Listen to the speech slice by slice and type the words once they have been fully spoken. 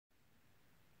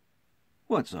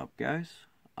What's up, guys?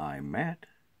 I'm Matt,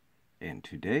 and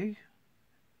today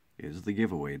is the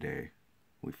giveaway day.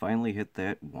 We finally hit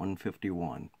that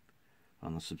 151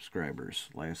 on the subscribers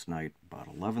last night, about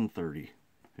 11:30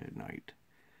 at night.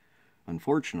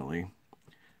 Unfortunately,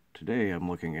 today I'm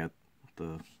looking at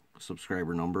the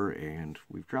subscriber number and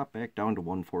we've dropped back down to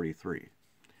 143.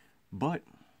 But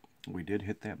we did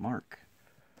hit that mark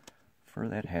for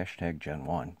that hashtag Gen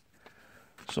 1.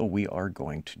 So we are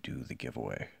going to do the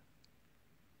giveaway.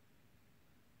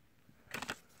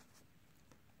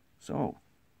 So,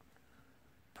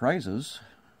 prizes,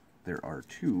 there are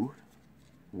 2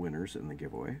 winners in the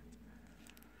giveaway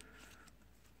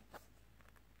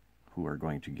who are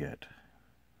going to get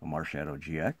a Marshadow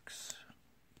GX,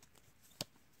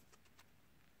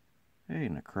 a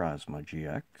Necrozma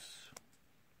GX,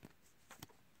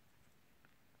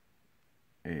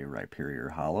 a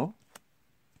Rhyperior Hollow,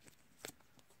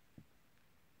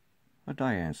 a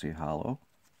Diancie Hollow,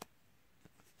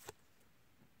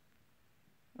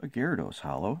 a Gyarados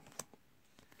Hollow,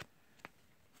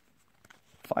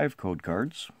 5 code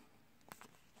cards,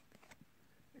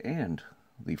 and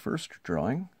the first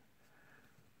drawing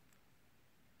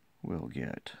will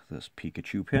get this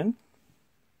Pikachu pin,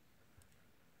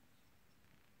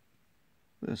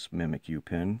 this Mimikyu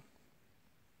pin,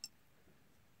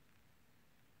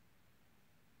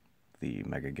 the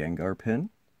Mega Gengar pin,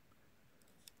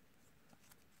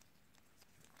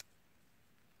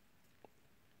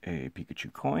 a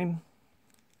Pikachu coin,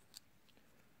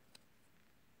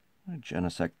 a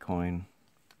Genesect coin,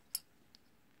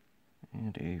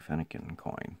 and a Fennekin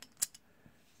coin.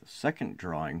 The second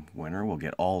drawing winner will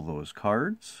get all those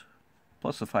cards,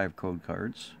 plus the 5 code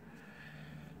cards,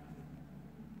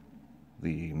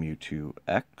 the Mewtwo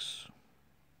X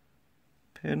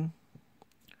pin,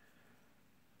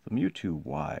 the Mewtwo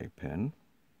Y pin,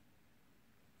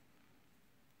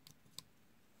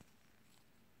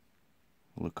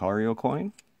 Lucario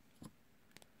coin,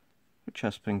 a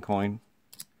Chespin coin,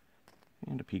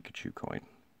 and a Pikachu coin.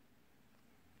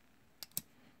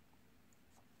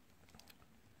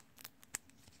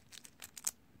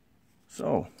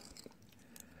 So,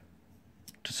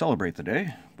 to celebrate the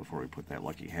day, before we put that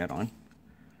lucky hat on,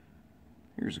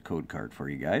 here's a code card for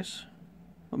you guys.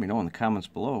 Let me know in the comments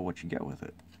below what you get with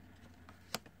it.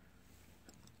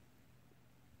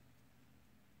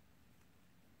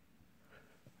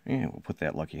 And we'll put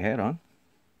that lucky hat on.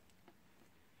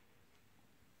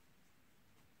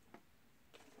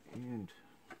 And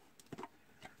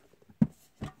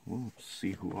we'll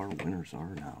see who our winners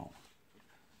are now.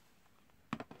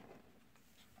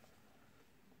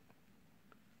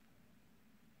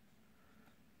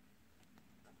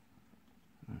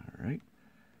 Alright.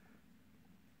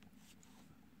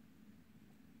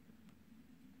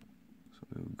 So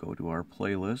we'll go to our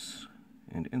playlist.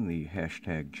 And in the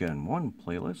hashtag Gen 1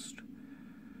 playlist,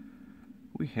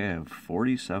 we have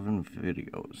 47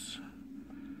 videos.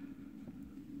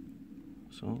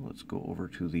 So let's go over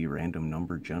to the random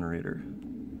number generator.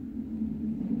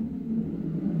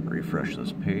 Refresh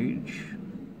this page.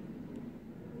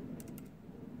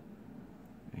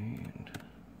 And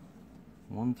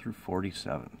 1 through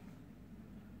 47.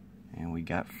 And we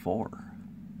got 4.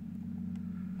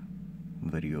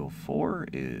 Video 4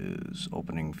 is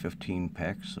opening 15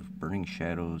 packs of Burning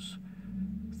Shadows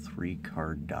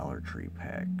 3-card Dollar Tree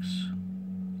packs.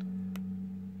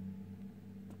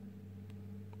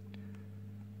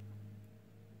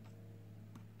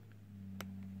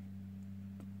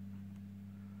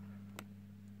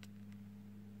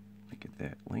 Look at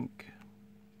that link.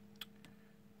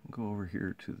 Go over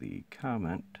here to the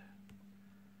comment.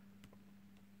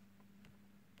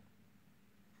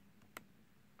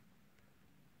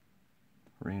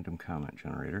 Random comment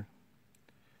generator.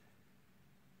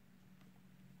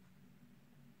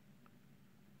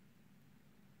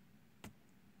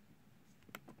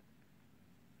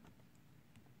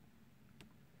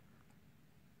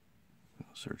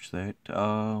 I'll search that.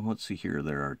 Let's see here.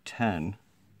 There are 10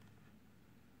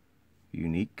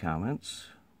 unique comments.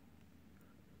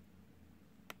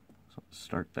 So let's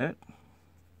start that.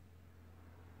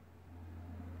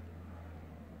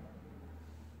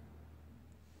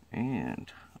 And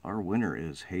our winner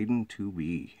is Hayden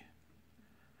 2B.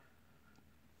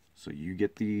 So you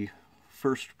get the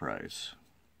first prize.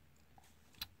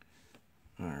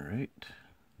 Alright.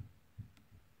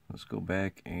 Let's go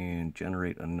back and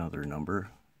generate another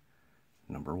number.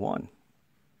 Number 1.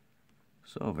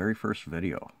 So, very first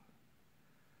video.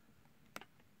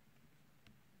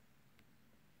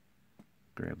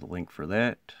 Grab the link for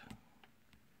that.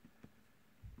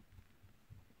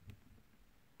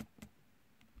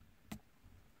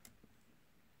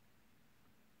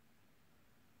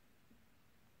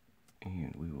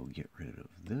 And we will get rid of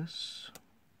this.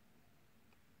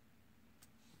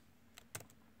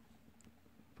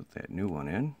 Put that new one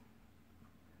in.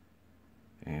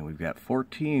 And we've got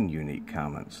 14 unique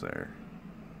comments there.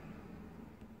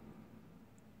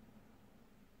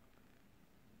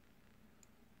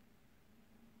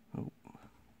 Oh,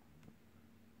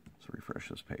 let's refresh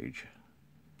this page.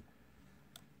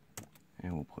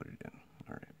 And we'll put it in.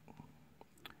 All right.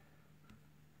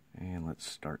 And let's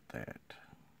start that.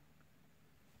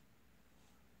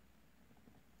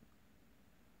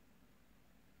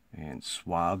 And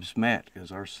Swabs Matt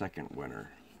is our second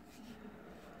winner.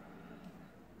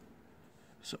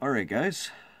 So, alright guys.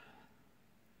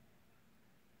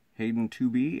 Hayden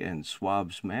 2B and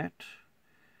Swabs Matt.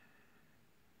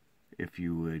 If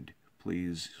you would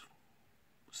please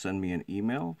send me an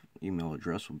email. Email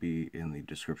address will be in the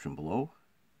description below.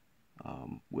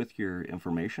 With your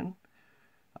information,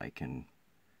 I can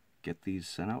get these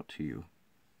sent out to you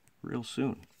real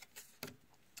soon.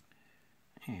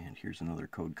 And here's another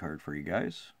code card for you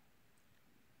guys.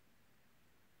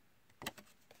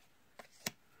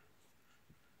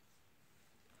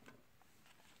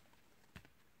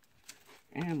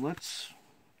 And let's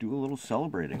do a little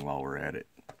celebrating while we're at it.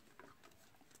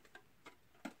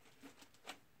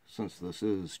 Since this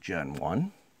is Gen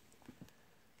 1,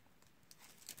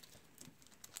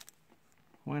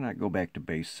 why not go back to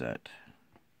base set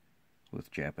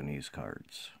with Japanese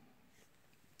cards?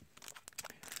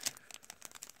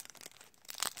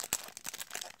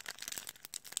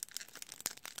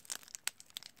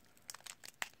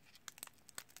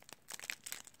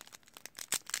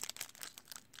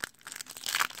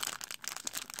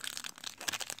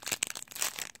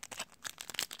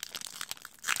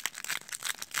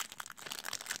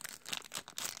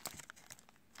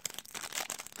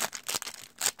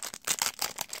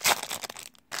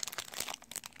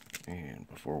 And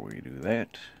before we do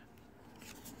that,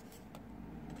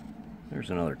 there's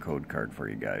another code card for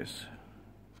you guys.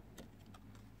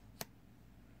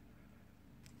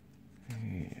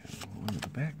 And one in the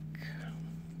back.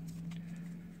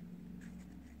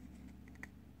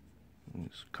 And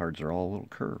these cards are all a little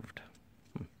curved.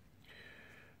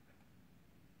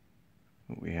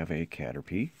 We have a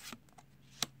Caterpie,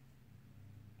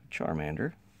 a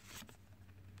Charmander,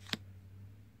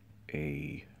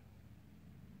 a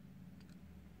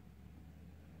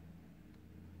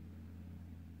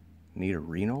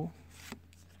Nidorino,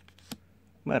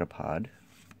 Metapod,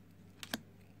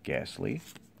 Ghastly,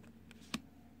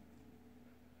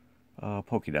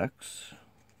 Pokédex,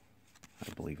 I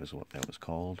believe is what that was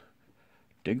called,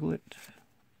 Diglett,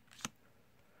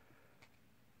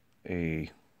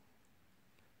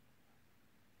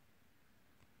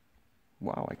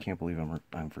 wow, I can't believe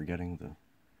I'm forgetting the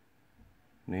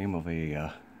name of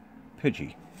a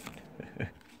Pidgey.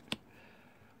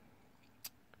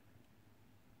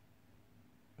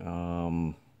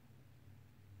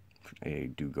 A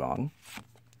Dugong.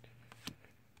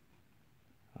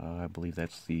 I believe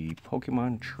that's the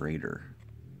Pokemon Trader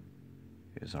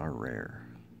is our rare.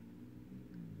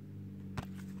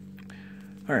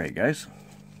 Alright guys,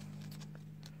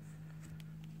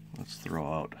 let's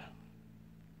throw out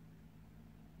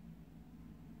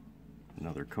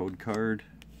another code card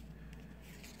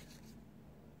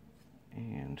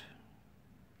and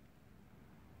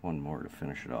one more to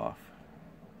finish it off.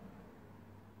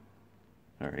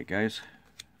 Alright guys,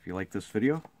 if you like this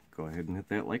video, go ahead and hit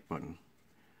that like button.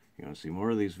 You want to see more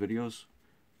of these videos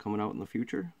coming out in the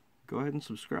future? Go ahead and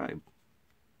subscribe.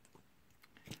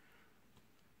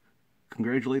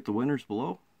 Congratulate the winners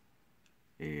below,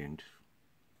 and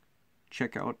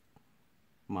check out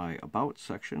my About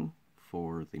section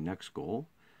for the next goal,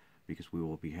 because we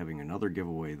will be having another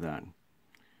giveaway then.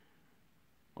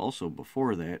 Also,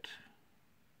 before that,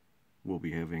 we'll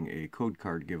be having a code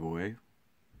card giveaway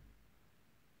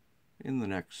in the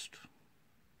next,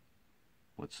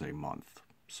 let's say, month,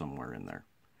 somewhere in there.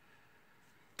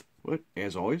 But,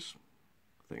 as always,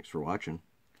 thanks for watching,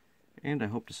 and I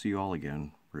hope to see you all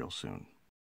again real soon.